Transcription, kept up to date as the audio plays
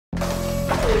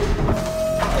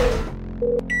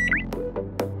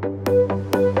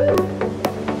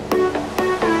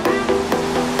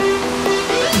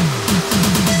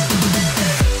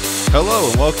Hello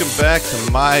and welcome back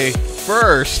to my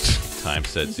first time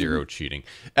set zero cheating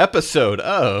episode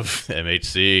of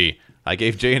MHC. I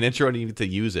gave Jay an intro and he needed to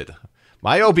use it.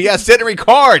 My OBS didn't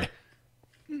record!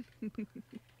 But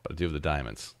I do have the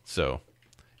diamonds. So,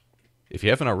 if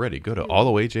you haven't already, go to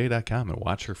AllTheWayJ.com and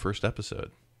watch her first episode.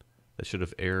 That should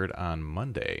have aired on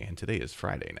Monday, and today is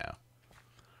Friday now.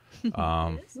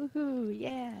 Woohoo,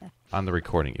 yeah. On the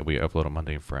recording, we upload on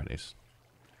Monday and Fridays.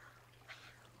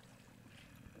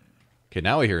 Okay,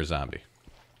 now we hear a zombie.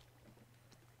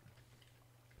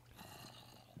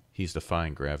 He's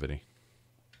defying gravity.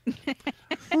 Great,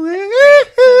 so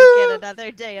we get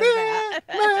another day of that.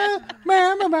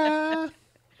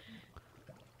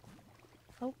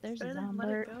 Oh, there's a zombie.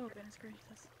 Let it go, goodness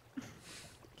gracious.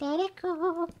 Let it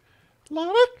go. Let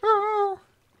it go.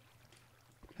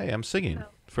 Hey, I'm singing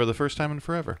for the first time in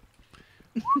forever.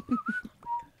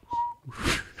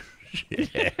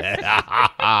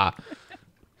 Yeah.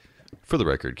 For the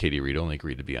record, Katie Reid only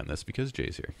agreed to be on this because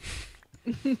Jay's here.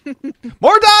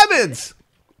 More diamonds!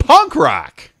 Punk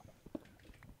rock!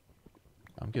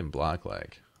 I'm getting block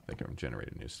lag. I think I'm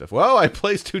generating new stuff. Whoa, I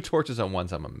placed 2 torches on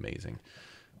once. I'm amazing.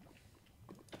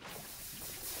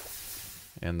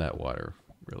 And that water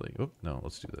really... Oh, no,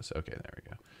 let's do this. Okay, there we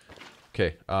go.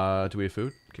 Okay, do we have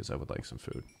food? Because I would like some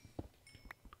food.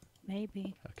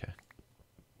 Maybe. Okay.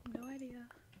 No idea.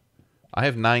 I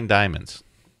have 9 diamonds.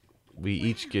 We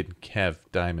each have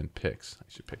diamond picks. I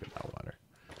should pick up my water.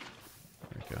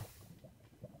 There we go.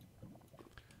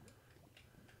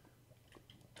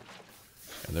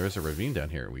 And there is a ravine down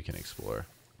here we can explore.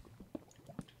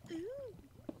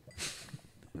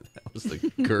 That was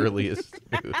the girliest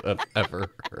I've ever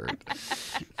heard.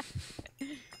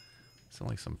 Sound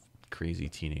like some crazy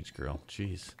teenage girl.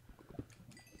 Jeez.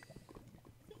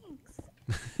 Thanks.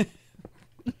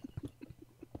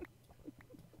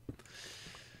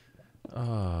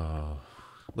 Oh,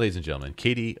 ladies and gentlemen,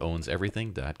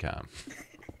 KatieOwnsEverything.com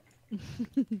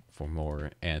for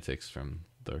more antics from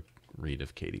the Reid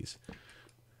of Katie's.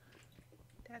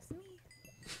 That's me.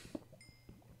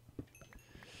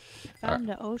 Found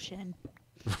the ocean.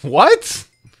 What?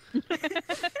 Is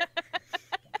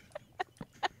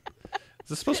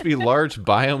this supposed to be large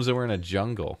biomes and we're in a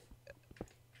jungle?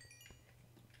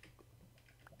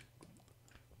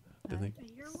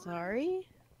 Sorry?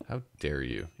 How dare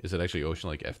you? Is it actually ocean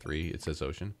like F3? It says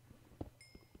ocean.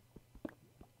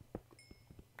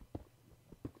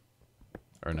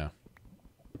 Or no?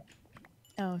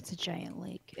 Oh, it's a giant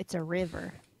lake. It's a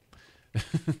river.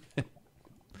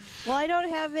 Well, I don't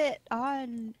have it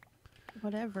on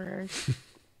whatever.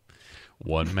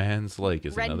 One man's lake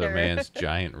is another Render. man's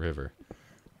giant river.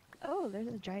 Oh, there's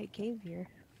a giant cave here.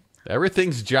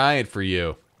 Everything's giant for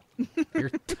you. You're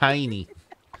tiny.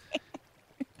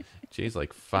 Jay's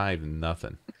like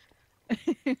 5'0".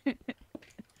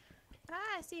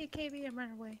 Ah, I see a KB and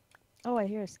run away. Oh, I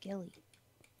hear a skelly.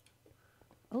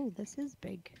 Oh, this is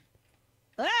big.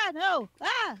 Ah, no!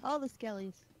 Ah, all the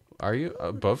skellies. Are you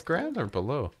above ground or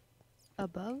below?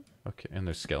 Above? Okay, and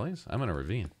there's skellies? I'm in a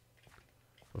ravine.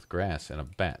 With grass and a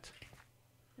bat.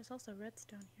 There's also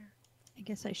redstone here. I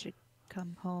guess I should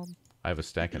come home. I have a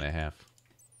stack and a half.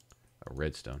 A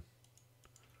redstone.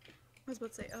 I was about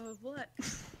to say, oh, what?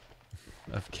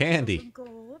 Of candy. Some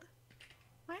gold.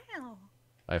 Wow.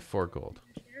 I have 4 gold.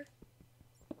 Here.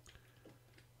 I'm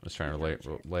just trying to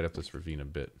light up this ravine a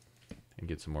bit. And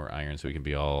get some more iron so we can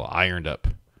be all ironed up.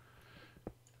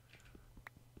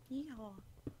 Yeehaw.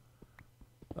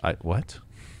 What?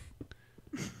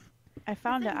 I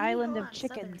found an Then island yeehaw of on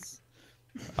Southern. chickens.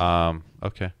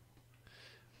 Okay.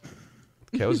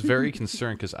 Okay, I was very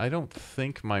concerned because I don't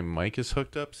think my mic is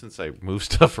hooked up since I move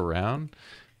stuff around.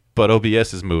 But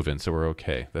OBS is moving, so we're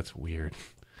okay. That's weird.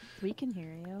 We can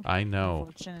hear you. I know.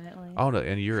 Unfortunately. Oh, no,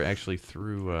 and you're actually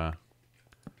through... Oh,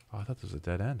 I thought this was a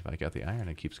dead end. If I got the iron,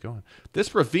 it keeps going.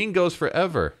 This ravine goes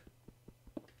forever.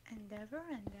 Endeavor,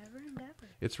 endeavor, endeavor.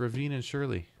 It's Ravine and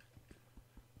Shirley.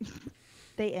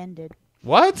 They ended.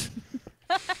 What?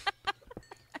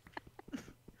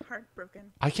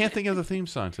 Heartbroken. I can't think of the theme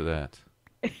song to that.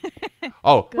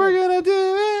 Oh, we're gonna do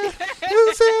it.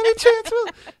 Is there any chance we'll...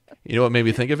 You know what made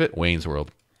me think of it? Wayne's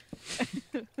World.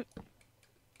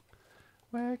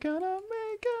 We're gonna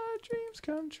make our dreams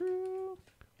come true.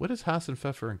 What is Haas and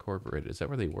Pfeffer Incorporated? Is that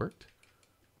where they worked?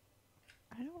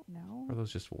 I don't know. Or are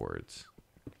those just words?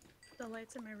 The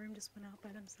lights in my room just went out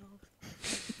by themselves.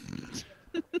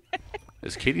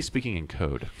 Is Katie speaking in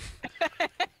code?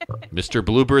 Mr.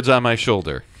 Bluebird's on my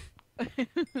shoulder.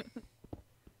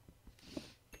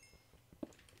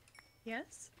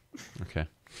 Yes. Okay.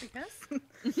 I guess.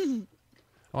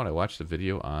 Oh, and I watched a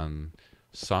video on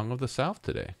Song of the South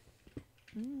today,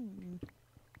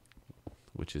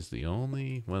 which is the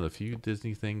only one of the few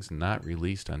Disney things not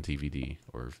released on DVD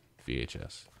or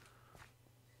VHS.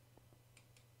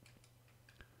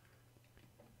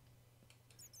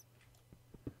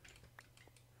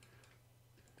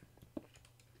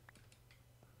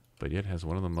 But yet has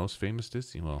one of the most famous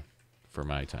Disney, well, for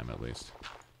my time at least,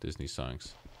 Disney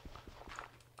songs.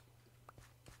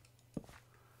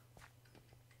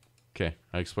 Okay,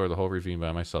 I explored the whole ravine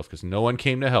by myself because no one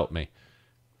came to help me.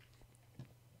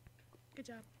 Good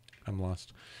job. I'm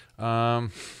lost.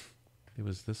 It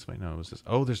was this way. No, it was this.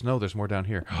 Oh, there's more down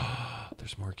here.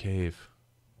 There's more cave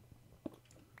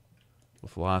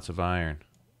with lots of iron.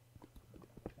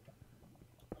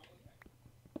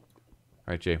 All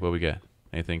right, Jay, what we got?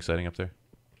 Anything exciting up there?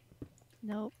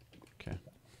 Nope. Okay.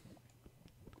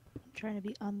 I'm trying to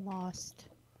be unlost.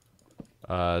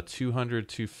 200,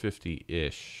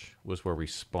 250-ish was where we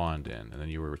spawned in. And then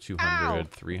you were 200,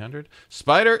 300.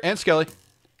 Spider and Skelly.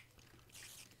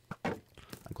 I'm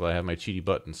glad I have my cheaty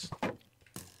buttons.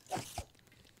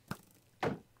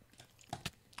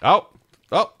 Oh!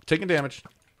 Oh! Taking damage.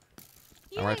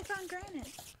 Yay, right. found granite.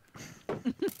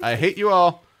 I hate you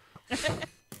all.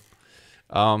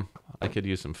 I could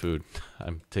use some food.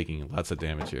 I'm taking lots of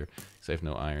damage here because I have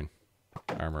no iron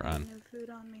armor on. No food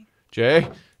on me. Jay,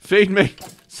 feed me.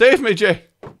 Save me, Jay.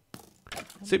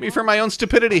 Save me from my own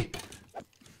stupidity.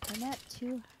 I'm at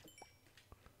 2.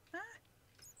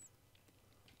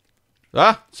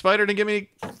 Ah, spider didn't give me.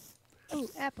 Oh,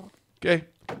 apple. Okay,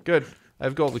 good. I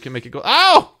have gold. We can make it gold.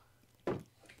 Ow! Okay,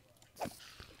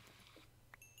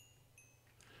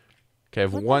 I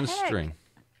have What the one heck? string.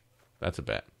 That's a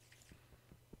bat.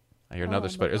 I hear Oh, another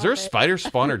I'm spider. Is there a above it. spider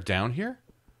spawner down here?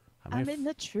 I'm in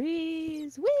the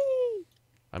trees. Whee!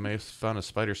 I may have found a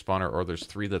spider spawner, or there's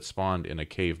 3 that spawned in a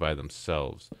cave by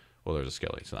themselves. Well, there's a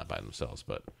skelly, so not by themselves,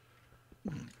 but...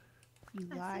 You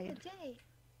I see lied. the day.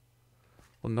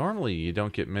 Well, normally you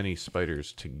don't get many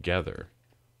spiders together.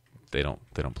 They don't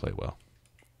play well.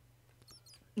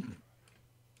 Do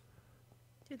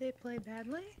they play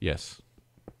badly? Yes.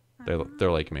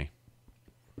 They're like me.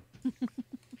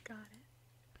 Got it.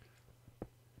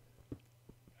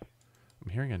 I'm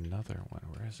hearing another one.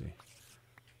 Where is he?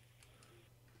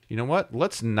 You know what?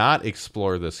 Let's not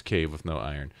explore this cave with no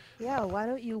iron. Yeah, why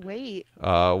don't you wait?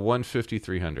 150,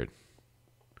 300.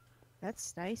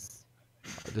 That's nice.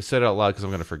 Just say it out loud because I'm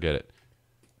going to forget it.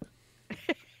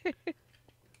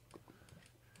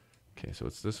 Okay, so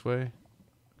it's this way.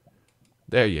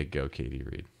 There you go, Katie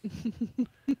Reid.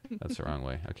 That's the wrong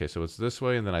way. Okay, so it's this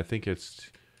way, and then I think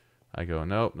it's... I go,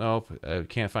 nope, nope. I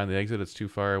can't find the exit. It's too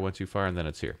far. I went too far, and then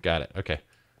it's here. Got it. Okay.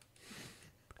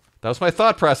 That was my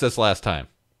thought process last time.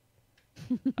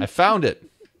 I found it.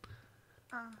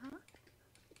 Uh-huh.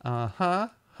 Uh-huh.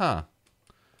 Huh.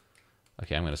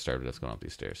 Okay, I'm going to start with us going up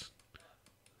these stairs.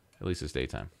 At least it's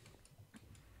daytime.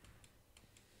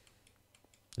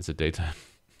 Is it daytime?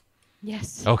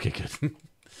 Yes. Okay, good.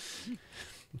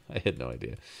 I had no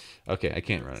idea. Okay, I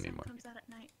can't run Sun anymore. comes out at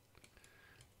night.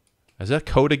 Is that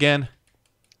code again?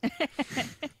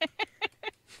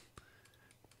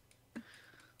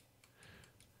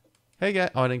 Hey,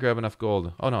 guy. Oh, I didn't grab enough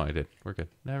gold. Oh, no, I did. We're good.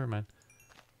 Never mind.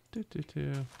 Oh,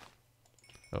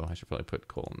 I should probably put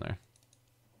coal in there.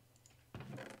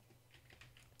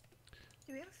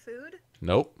 Do we have food?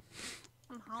 Nope.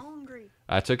 I'm hungry.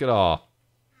 I took it all.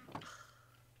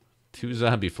 2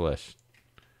 zombie flesh.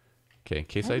 Okay, in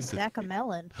case I I... have a stack of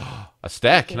melon. A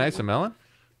stack? Can I have some melon?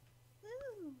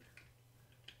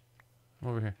 I'm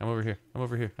over here. I'm over here. I'm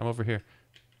over here. I'm over here.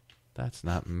 That's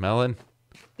not melon.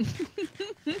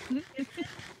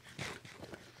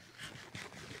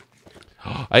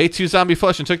 I ate 2 zombie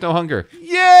flesh and took no hunger.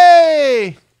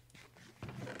 Yay!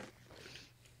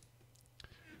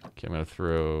 Okay, I'm going to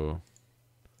throw...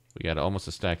 We got almost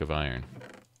a stack of iron.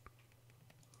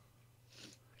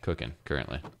 Cooking,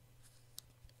 currently.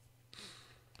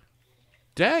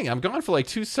 Dang, I'm gone for like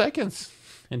 2 seconds.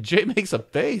 And Jay makes a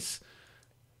base.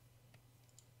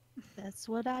 That's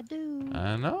what I do.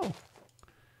 I know.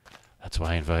 That's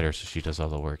why I invite her, so she does all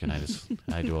the work and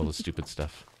I do all the stupid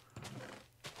stuff.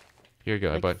 Here you go.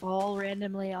 I Like bought fall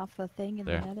randomly off a thing in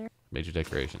There. the nether. major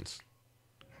decorations.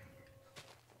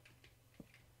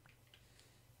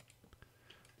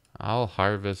 I'll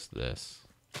harvest this.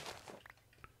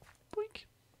 Boink.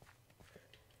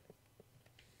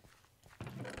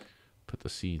 Put the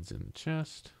seeds in the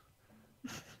chest.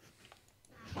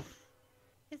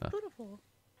 It's beautiful.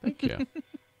 Thank you.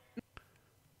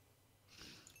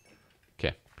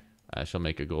 Okay. I shall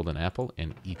make a golden apple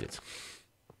and eat it.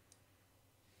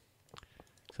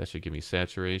 That should give me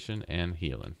saturation and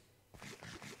healing.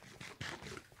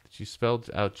 Did you spell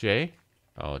out J?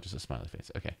 Oh, just a smiley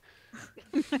face. Okay.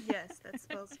 Yes, that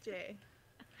spells J.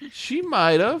 She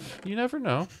might have. You never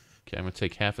know. Okay, I'm going to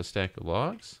take half a stack of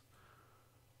logs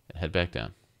and head back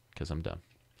down because I'm done.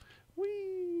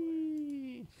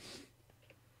 Whee!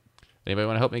 Anybody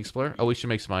want to help me explore? Oh, we should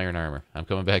make some iron armor. I'm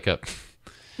coming back up.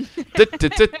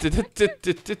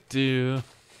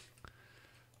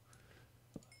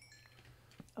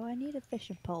 Oh, I need a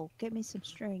fishing pole. Get me some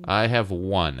string. I have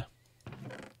one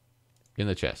in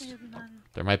the I chest. have none.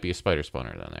 There might be a spider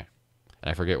spawner down there. And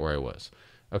I forget where I was.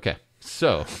 Okay,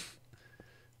 so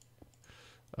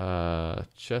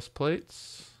chest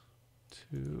plates.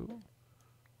 2,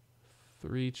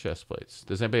 3 chest plates.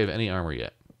 Does anybody have any armor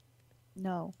yet?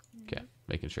 No. Okay,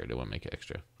 making sure I don't want to make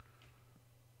extra.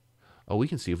 Oh, we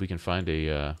can see if we can find a...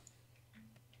 Here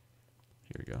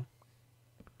we go.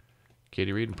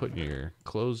 Katie Reid, and putting your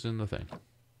clothes in the thing.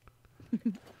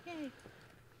 Yay.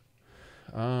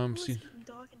 See,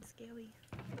 Dog and scaly.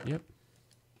 yep.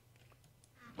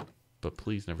 But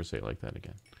please never say it like that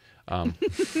again. And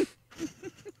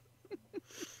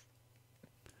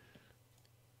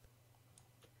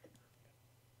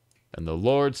the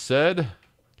Lord said,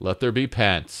 let there be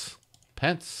pants.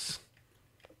 Pants.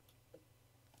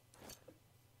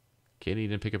 Katie, you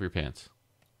didn't pick up your pants.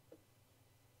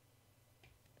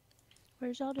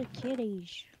 Where's all the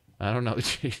kitties? I don't know.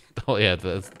 Oh, yeah,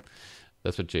 that's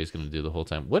what Jay's going to do the whole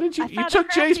time. What did you... I You found a took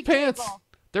Jay's crafting pants. table.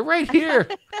 They're right here.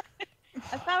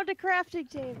 I found a crafting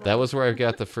table. That was where I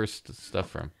got the first stuff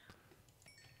from.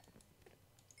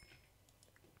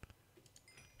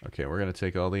 Okay, we're going to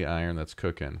take all the iron that's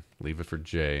cooking. Leave it for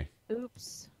Jay.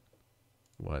 Oops.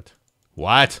 What?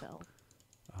 What? Fell.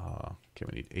 Okay,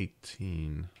 we need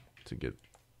 18 to get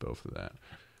both of that.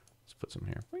 Let's put some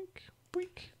here. Boink,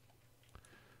 boink.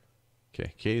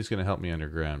 Okay, Katie's going to help me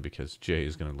underground because Jay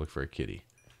is going to look for a kitty.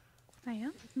 I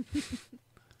am?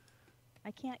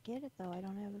 I can't get it though. I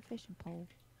don't have a fishing pole.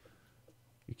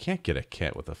 You can't get a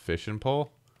cat with a fishing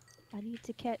pole. I need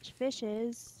to catch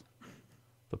fishes.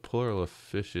 The plural of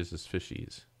fishes is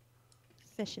fishies.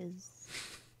 Fishes.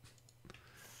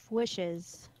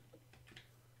 Wishes.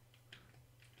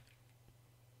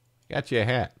 Got you a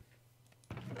hat.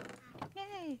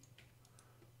 Yay!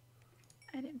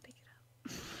 I didn't pick it up.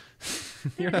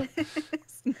 You're not...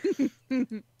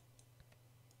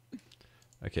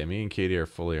 Okay, me and Katie are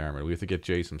fully armored. We have to get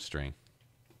Jay some string.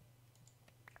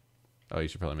 Oh, you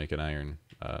should probably make an iron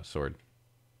sword.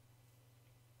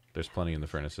 There's plenty in the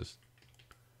furnaces.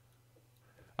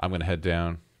 I'm going to head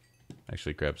down.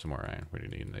 Actually, grab some more iron. We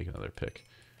need to make another pick.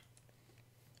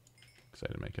 Because I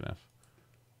didn't make enough.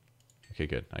 Okay,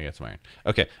 good. I got some iron.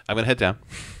 Okay, I'm going to head down.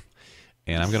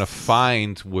 And I'm going to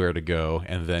find where to go,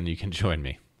 and then you can join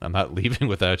me. I'm not leaving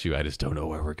without you. I just don't know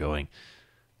where we're going.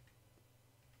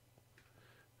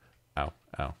 Ow,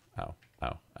 ow, ow,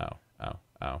 ow, ow, ow,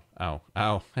 ow, ow,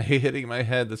 ow. I hate hitting my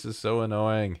head. This is so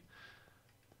annoying.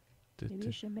 Maybe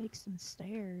you should make some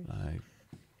stairs. I'm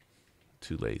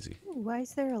too lazy. Ooh, why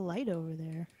is there a light over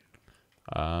there?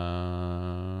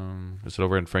 Is it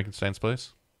over in Frankenstein's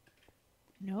place?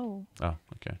 No. Oh,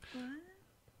 okay. What?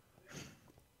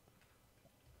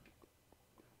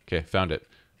 Okay, found it.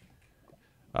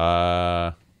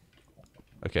 Okay,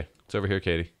 it's over here,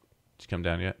 Katie. Did you come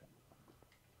down yet?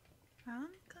 I'm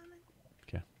coming.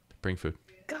 Okay, bring food.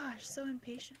 Gosh, so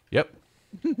impatient. Yep.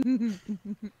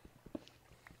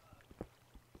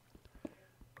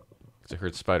 I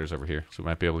heard spiders over here, so we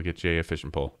might be able to get Jay a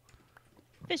fishing pole.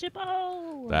 Fishing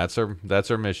pole! That's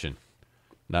our mission.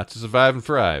 Not to survive and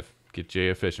thrive. Get Jay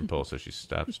a fishing pole so she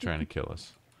stops trying to kill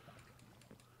us.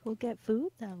 We'll get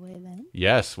food that way then.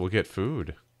 Yes, we'll get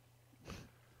food.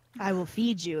 I will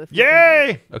feed you if you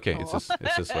Yay! Okay, it's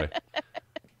this way.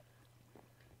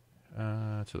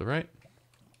 To the right.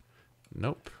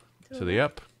 Nope. To the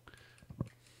up.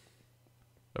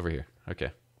 Over here.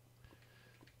 Okay.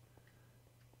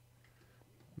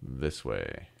 This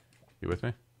way. You with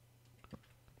me?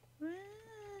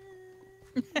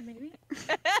 Maybe.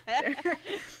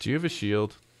 Do you have a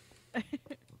shield?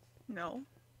 No.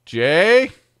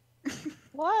 Jay?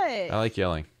 What? I like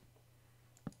yelling.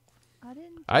 I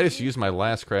didn't. I just used my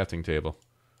last crafting table.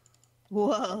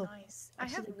 Whoa. Nice. I I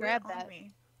have should've wood grabbed on that.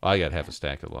 me. Well, I got half a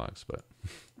stack of logs, but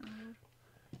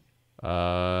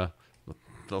the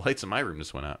lights in my room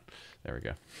just went out. There we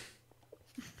go.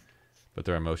 But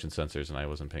there are motion sensors, and I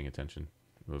wasn't paying attention,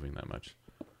 moving that much.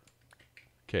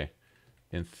 Okay.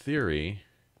 In theory,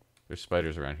 there's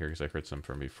spiders around here because I heard some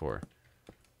from before.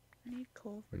 I need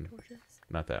coal for torches.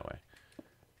 Not that way.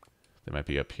 They might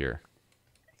be up here.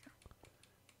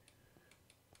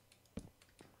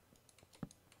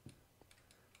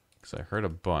 Because I heard a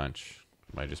bunch.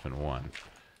 Might have just been one.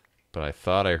 But I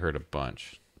thought I heard a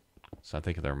bunch. So I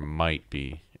think there might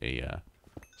be a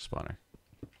spawner.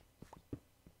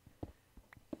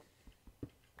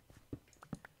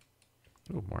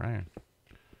 Ooh, more iron.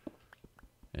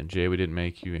 And Jay, we didn't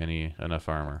make you enough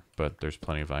armor, but there's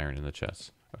plenty of iron in the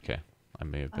chest. Okay. I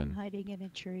may have been... I'm hiding in a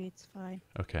tree. It's fine.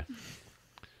 Okay.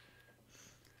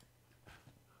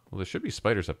 Well, there should be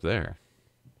spiders up there.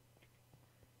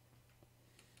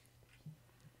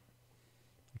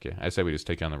 Okay, I say we just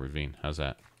take down the ravine. How's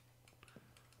that?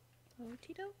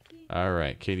 Okie dokie. All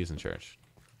right, Katie's in charge.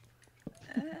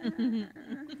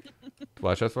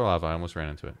 Watch out for lava. I almost ran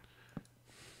into it.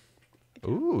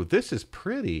 Ooh, this is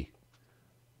pretty.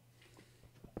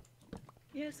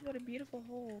 Yes, what a beautiful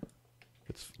hole.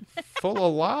 It's full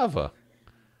of lava.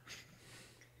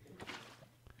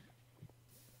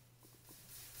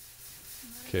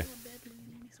 Okay.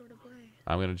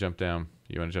 I'm going to jump down.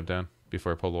 You want to jump down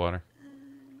before I pull the water?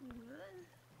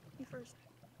 You first.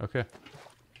 Okay.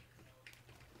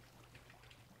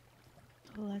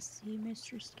 Oh, I see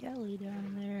Mr. Skelly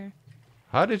down there.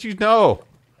 How did you know?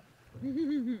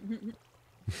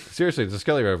 Seriously, there's a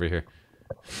skelly over here.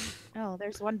 Oh,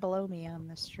 there's one below me on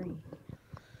this tree.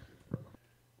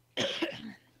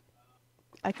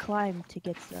 I climbed to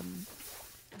get some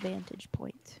vantage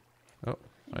point. Oh,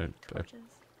 Torches.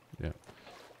 yeah.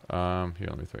 Here,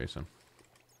 let me throw you some.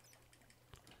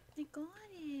 I got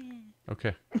it.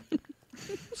 Okay.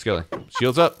 Skelly,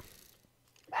 shields up.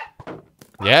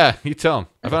 Yeah, you tell him.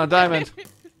 I found a diamond.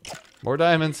 More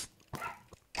diamonds.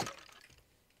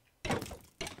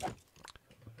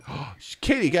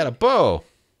 Katie got a bow.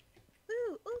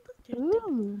 Ooh, ooh,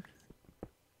 Ooh.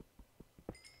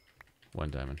 One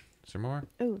diamond. Is there more?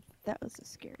 Ooh, that was a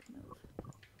scary move.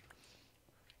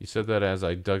 You said that as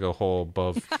I dug a hole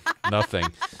above nothing.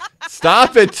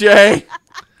 Stop it, Jay!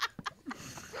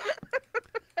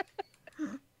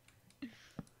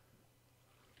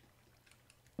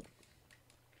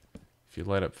 If you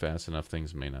light up fast enough,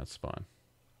 things may not spawn.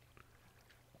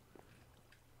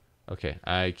 Okay,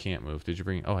 I can't move. Did you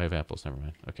bring... Oh, I have apples. Never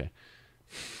mind. Okay.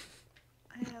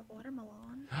 I have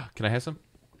watermelon. Can I have some?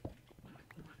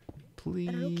 Can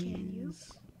you?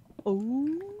 Please.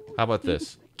 Oh. How about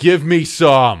this? Give me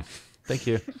some! Thank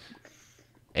you.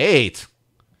 8!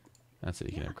 That's it.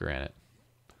 You can have granite.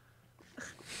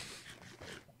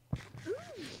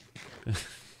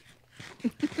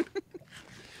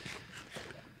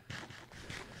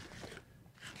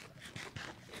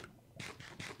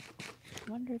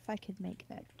 I wonder if I could make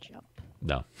that jump.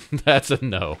 No. That's a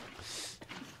no.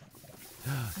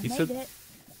 I He made said... it.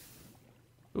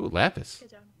 Ooh, lapis.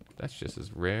 Good job. That's just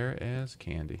as rare as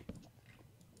candy.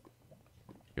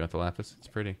 You want the lapis? It's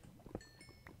pretty.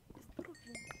 It's beautiful.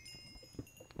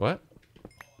 What?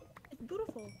 It's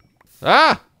beautiful.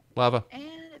 Ah! Lava. And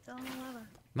it's on the lava.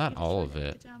 Not You all of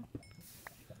destroyed it. Good job.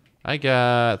 I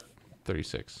got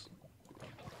 36.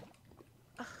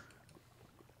 Ugh.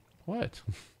 What?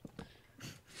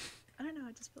 I don't know.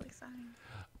 I just feel like sighing.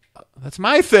 That's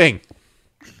my thing!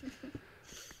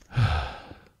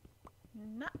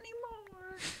 Not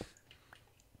anymore.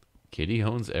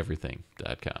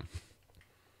 KittyOwnsEverything.com.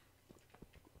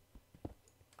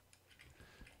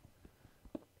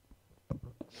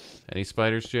 Any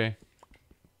spiders, Jay?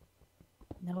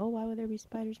 No, why would there be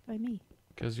spiders by me?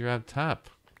 Because you're up top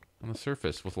on the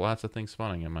surface with lots of things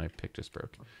spawning and my pick just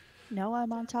broke. No,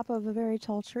 I'm on top of a very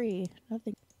tall tree.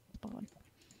 Nothing spawn.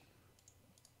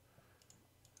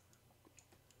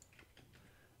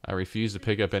 I refuse to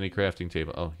pick up any crafting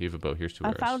table. Oh, you have a bow. Here's 2 I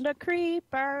arrows. found a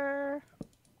creeper.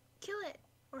 Kill it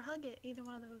or hug it. Either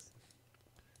one of those.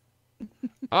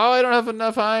 Oh, I don't have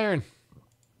enough iron.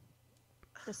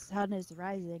 The sun is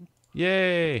rising.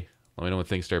 Yay. Let me know when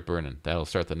things start burning. That'll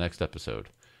start the next episode.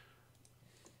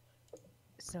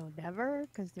 So never?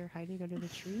 Because they're hiding under the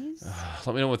trees?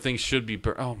 Let me know when things should be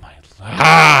burning. Oh, my...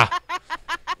 Ah!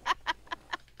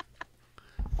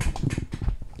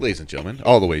 Ladies and gentlemen,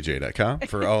 AllTheWayJ.com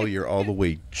for all your All The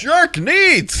Way jerk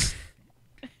needs.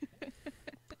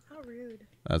 How rude.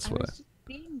 That's I what was just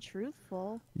being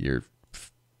truthful. you're...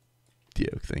 Yeah,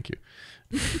 thank you.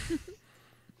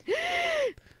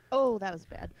 Oh, that was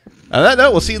bad. On that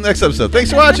note, we'll see you in the next episode.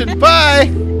 Thanks for watching.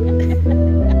 Bye!